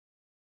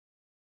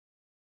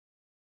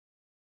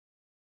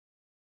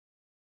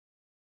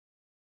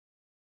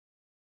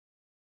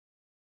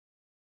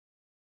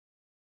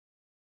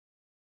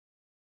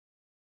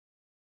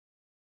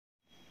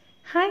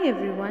Hi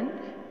everyone,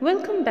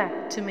 welcome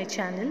back to my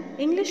channel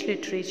English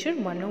Literature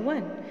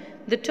 101.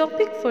 The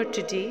topic for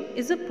today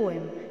is a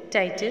poem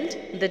titled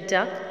The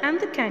Duck and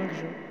the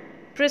Kangaroo,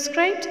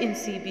 prescribed in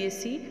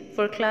Cbse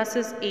for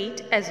classes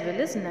 8 as well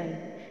as 9.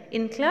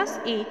 In class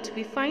 8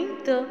 we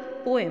find the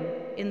poem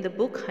in the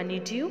book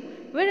HoneyDew,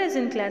 whereas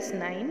in class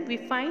 9 we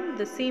find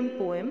the same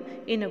poem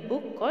in a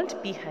book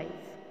called Beehive.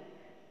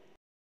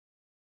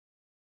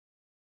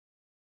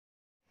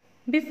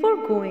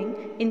 Before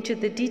going into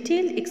the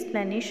detailed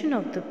explanation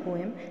of the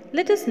poem,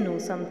 let us know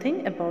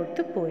something about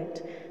the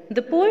poet.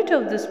 The poet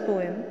of this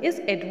poem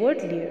is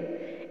Edward Lear.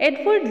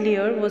 Edward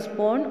Lear was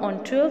born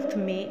on 12th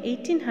May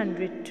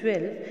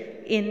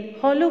 1812 in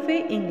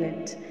Holloway,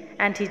 England,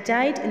 and he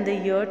died in the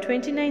year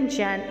 29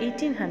 Jan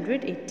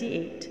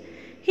 1888.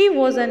 He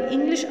was an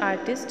English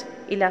artist,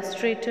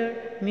 illustrator,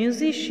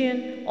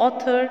 musician,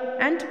 author,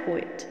 and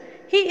poet.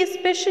 He is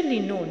specially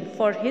known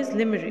for his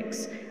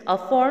limericks, a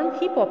form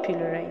he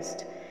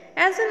popularized.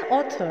 As an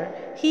author,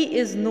 he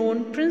is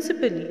known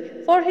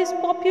principally for his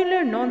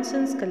popular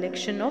nonsense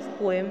collection of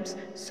poems,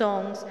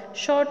 songs,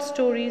 short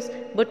stories,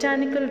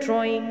 botanical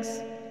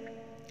drawings,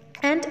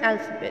 and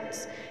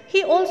alphabets.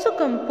 He also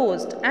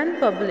composed and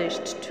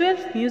published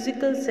 12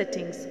 musical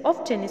settings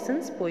of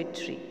Tennyson's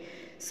poetry.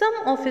 Some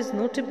of his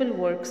notable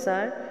works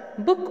are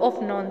Book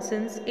of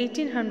Nonsense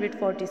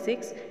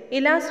 1846,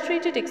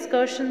 Illustrated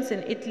Excursions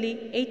in Italy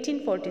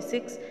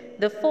 1846,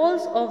 The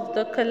Falls of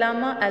the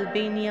Kalama,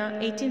 Albania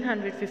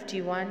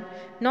 1851,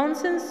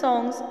 Nonsense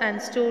Songs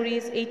and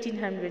Stories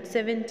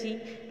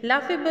 1870,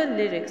 Laughable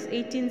Lyrics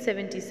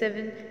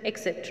 1877,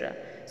 etc.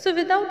 So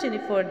without any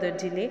further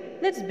delay,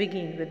 let's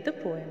begin with the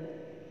poem.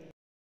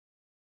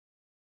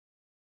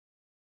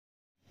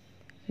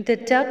 The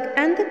Duck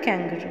and the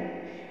Kangaroo.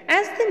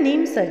 As the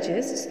name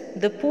suggests,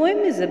 the poem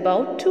is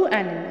about two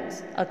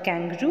animals, a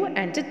kangaroo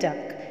and a duck.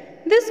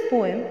 This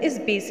poem is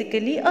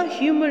basically a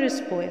humorous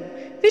poem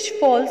which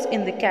falls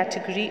in the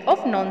category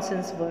of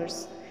nonsense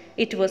verse.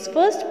 It was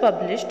first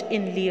published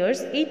in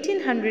Lear's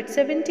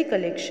 1870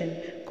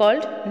 collection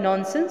called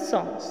Nonsense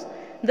Songs.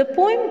 The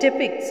poem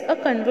depicts a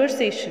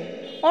conversation,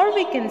 or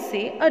we can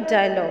say a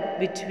dialogue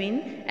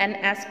between an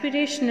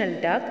aspirational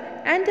duck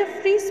and a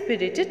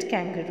free-spirited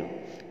kangaroo,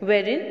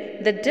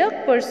 wherein the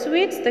duck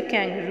persuades the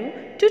kangaroo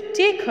to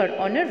take her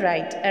on a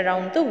ride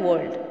around the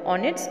world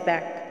on its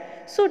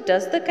back. So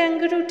does the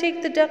kangaroo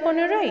take the duck on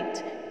a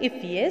ride?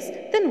 If yes,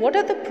 then what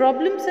are the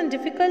problems and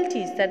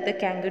difficulties that the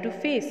kangaroo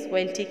face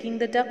while taking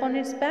the duck on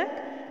its back?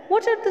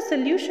 What are the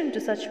solutions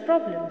to such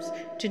problems?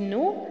 To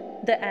know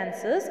the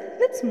answers,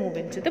 let's move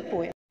into the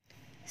poem.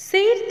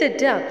 Said the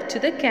duck to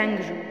the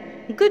kangaroo,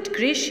 "Good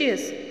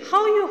gracious,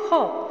 how you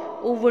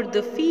hop over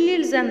the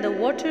fields and the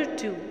water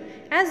too,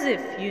 as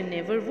if you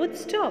never would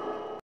stop."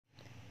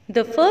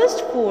 The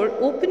first four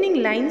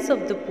opening lines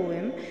of the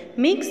poem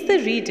makes the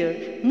reader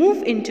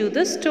move into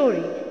the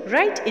story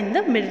right in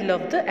the middle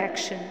of the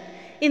action.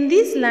 In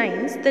these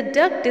lines, the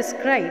duck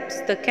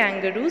describes the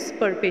kangaroo's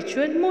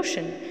perpetual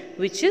motion,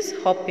 which is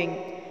hopping.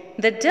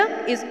 The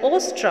duck is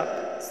awestruck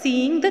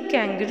seeing the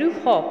kangaroo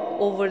hop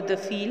over the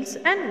fields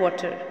and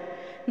water.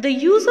 The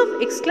use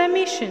of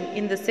exclamation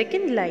in the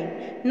second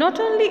line not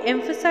only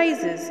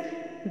emphasizes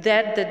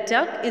that the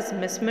duck is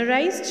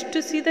mesmerized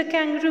to see the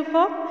kangaroo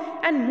hop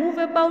and move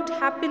about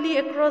happily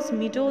across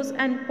meadows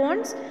and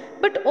ponds,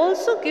 but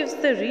also gives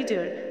the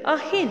reader a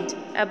hint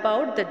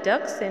about the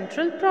duck's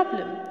central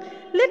problem.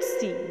 Let's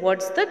see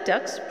what's the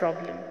duck's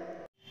problem.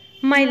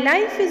 "My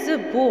life is a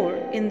bore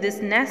in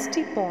this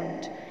nasty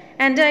pond,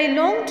 and I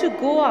long to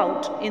go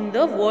out in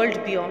the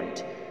world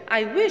beyond.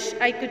 I wish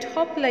I could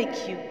hop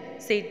like you,"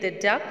 said the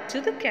duck to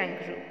the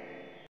kangaroo.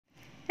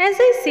 As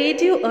I said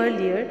to you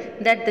earlier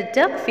that the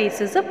duck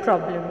faces a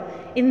problem.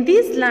 In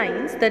these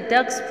lines, the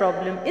duck's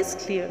problem is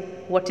clear.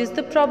 What is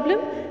the problem?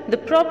 The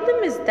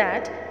problem is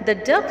that the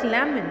duck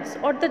laments,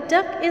 or the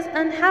duck is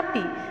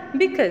unhappy,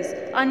 because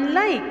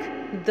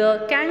unlike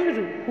the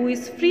kangaroo who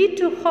is free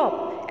to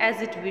hop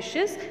as it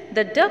wishes,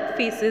 the duck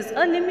faces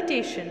a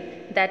limitation.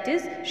 That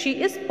is,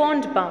 she is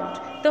pond bound.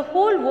 The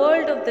whole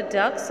world of the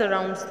duck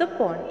surrounds the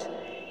pond.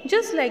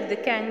 Just like the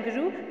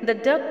kangaroo, the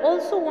duck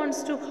also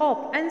wants to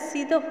hop and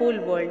see the whole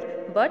world,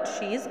 but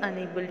she is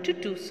unable to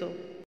do so.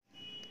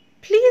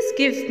 "Please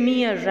give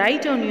me a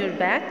ride on your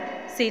back,"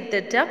 said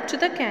the duck to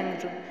the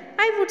kangaroo.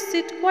 "I would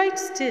sit quite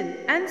still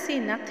and say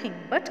nothing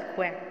but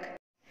quack."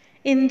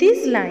 In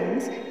these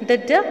lines, the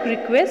duck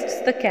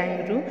requests the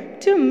kangaroo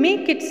to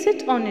make it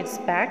sit on its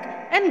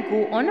back and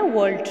go on a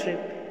world trip,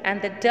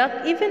 and the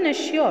duck even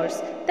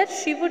assures that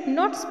she would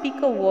not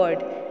speak a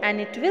word and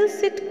it will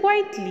sit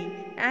quietly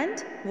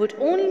and would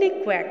only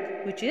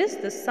quack, which is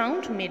the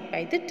sound made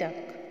by the duck.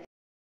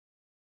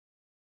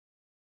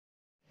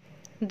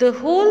 "The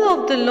whole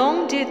of the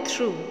long day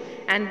through,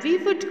 and we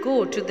would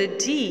go to the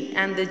Dee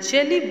and the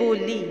Jelly Bow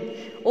Lee,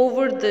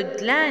 over the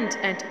land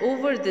and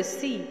over the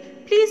sea.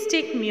 Please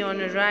take me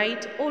on a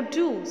ride, oh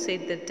do,"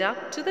 said the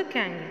duck to the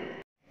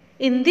kangaroo.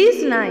 In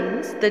these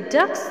lines, the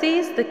duck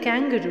says the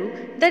kangaroo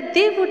that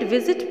they would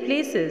visit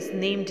places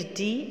named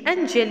Dee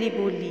and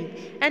Jelly-Bo-Lee,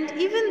 and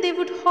even they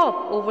would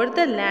hop over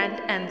the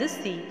land and the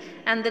sea,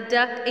 and the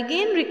duck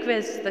again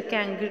requests the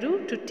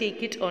kangaroo to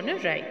take it on a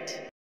ride.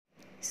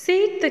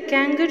 Said the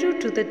kangaroo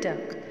to the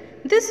duck,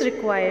 "This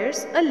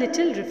requires a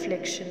little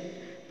reflection.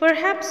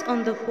 Perhaps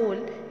on the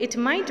whole it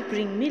might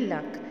bring me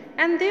luck,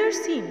 and there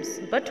seems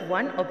but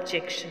one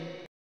objection."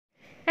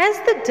 As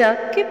the duck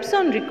keeps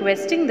on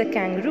requesting the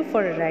kangaroo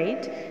for a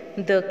ride,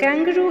 the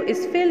kangaroo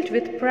is filled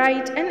with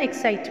pride and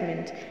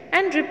excitement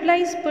and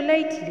replies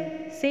politely,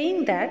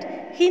 saying that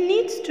he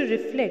needs to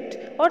reflect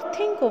or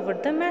think over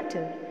the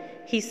matter.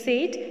 He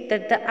said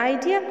that the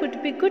idea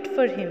could be good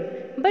for him,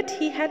 but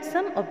he had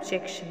some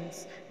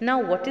objections.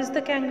 Now, what is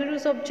the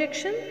kangaroo's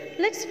objection?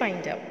 Let's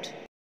find out.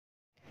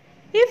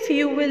 "If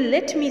you will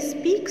let me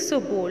speak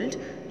so bold,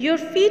 your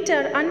feet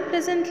are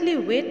unpleasantly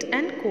wet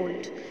and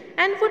cold,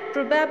 and would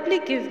probably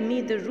give me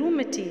the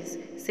rheumatiz,"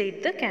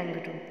 said the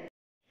kangaroo.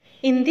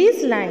 In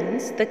these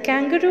lines, the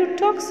kangaroo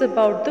talks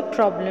about the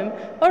problem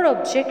or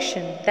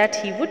objection that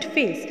he would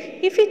face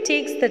if he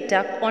takes the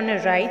duck on a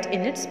ride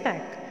in its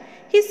pack.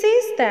 He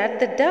says that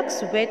the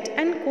duck's wet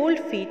and cold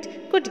feet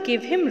could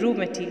give him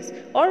rheumatiz,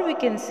 or we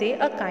can say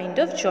a kind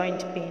of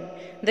joint pain.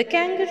 The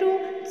kangaroo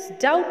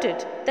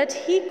doubted that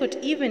he could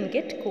even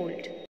get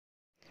cold.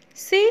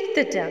 Said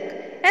the duck,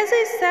 "As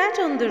I sat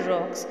on the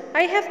rocks,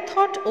 I have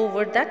thought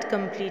over that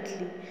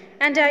completely,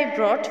 and I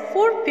brought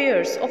 4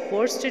 pairs of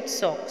worsted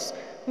socks,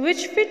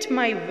 which fit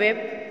my web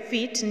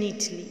feet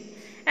neatly.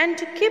 And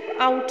to keep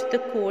out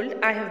the cold,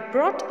 I have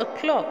brought a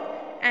clock,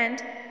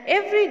 and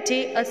every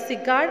day a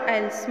cigar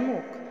I'll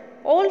smoke,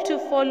 all to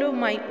follow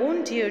my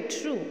own dear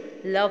true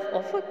love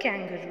of a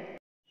kangaroo."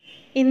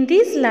 In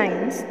these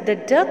lines, the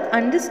duck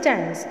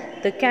understands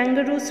the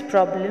kangaroo's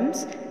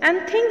problems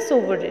and thinks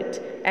over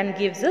it and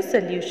gives a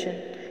solution.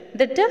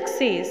 The duck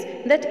says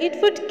that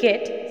it would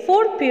get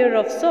 4 pairs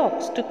of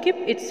socks to keep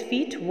its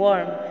feet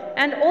warm,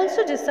 and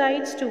also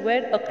decides to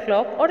wear a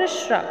cloak or a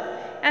shrug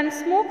and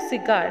smoke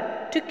cigar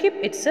to keep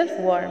itself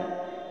warm.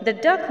 The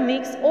duck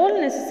makes all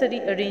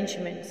necessary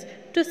arrangements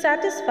to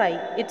satisfy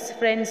its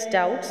friend's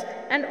doubts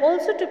and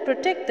also to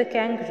protect the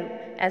kangaroo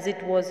as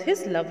it was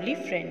his lovely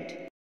friend.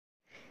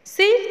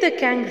 Said the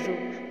kangaroo,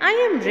 "I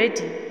am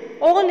ready,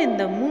 all in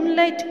the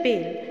moonlight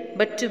pale,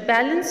 but to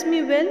balance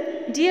me well,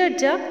 dear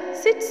duck,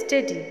 sit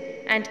steady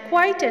and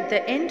quite at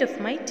the end of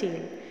my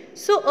tail."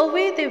 So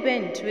away they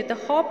went with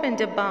a hop and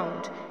a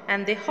bound,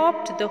 and they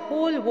hopped the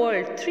whole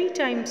world 3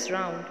 times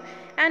round.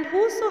 And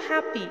who so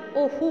happy,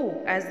 oh who,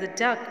 as the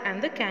duck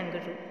and the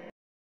kangaroo?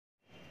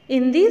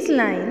 In these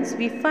lines,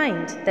 we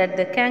find that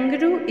the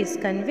kangaroo is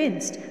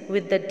convinced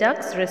with the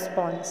duck's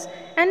response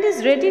and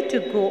is ready to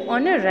go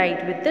on a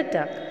ride with the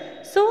duck.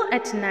 So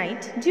at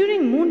night,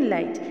 during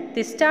moonlight,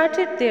 they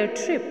started their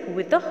trip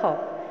with a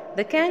hop.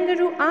 The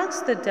kangaroo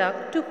asked the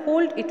duck to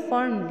hold it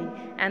firmly,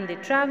 and they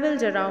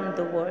traveled around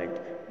the world.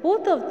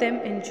 Both of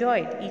them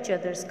enjoyed each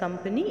other's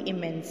company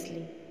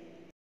immensely.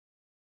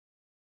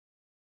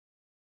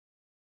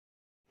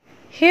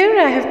 Here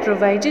I have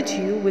provided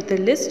you with a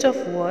list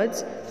of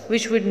words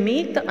which would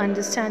make the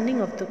understanding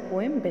of the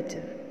poem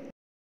better.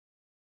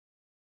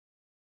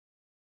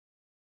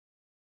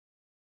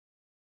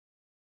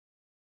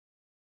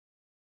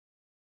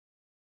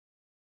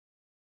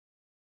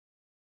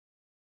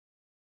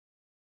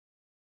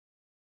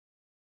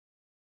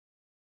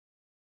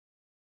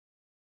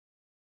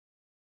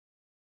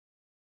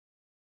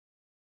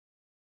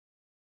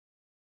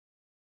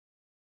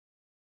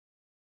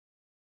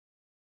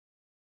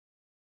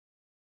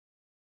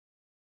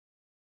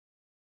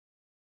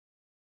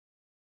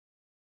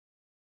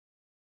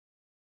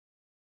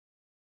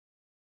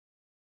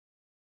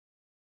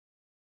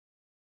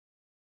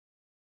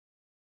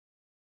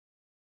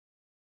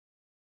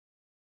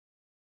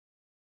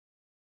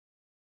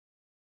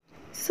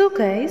 So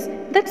guys,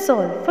 that's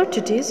all for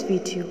today's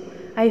video.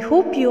 I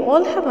hope you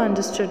all have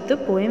understood the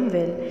poem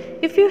well.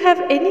 If you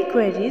have any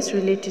queries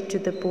related to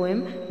the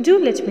poem, do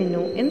let me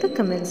know in the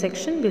comment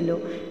section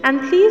below. And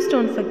please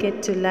don't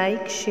forget to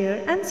like,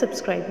 share and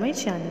subscribe my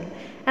channel.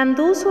 And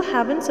those who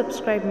haven't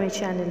subscribed my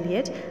channel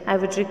yet, I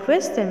would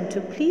request them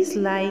to please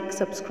like,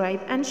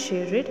 subscribe and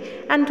share it.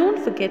 And don't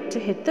forget to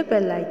hit the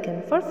bell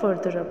icon for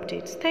further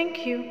updates.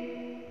 Thank you.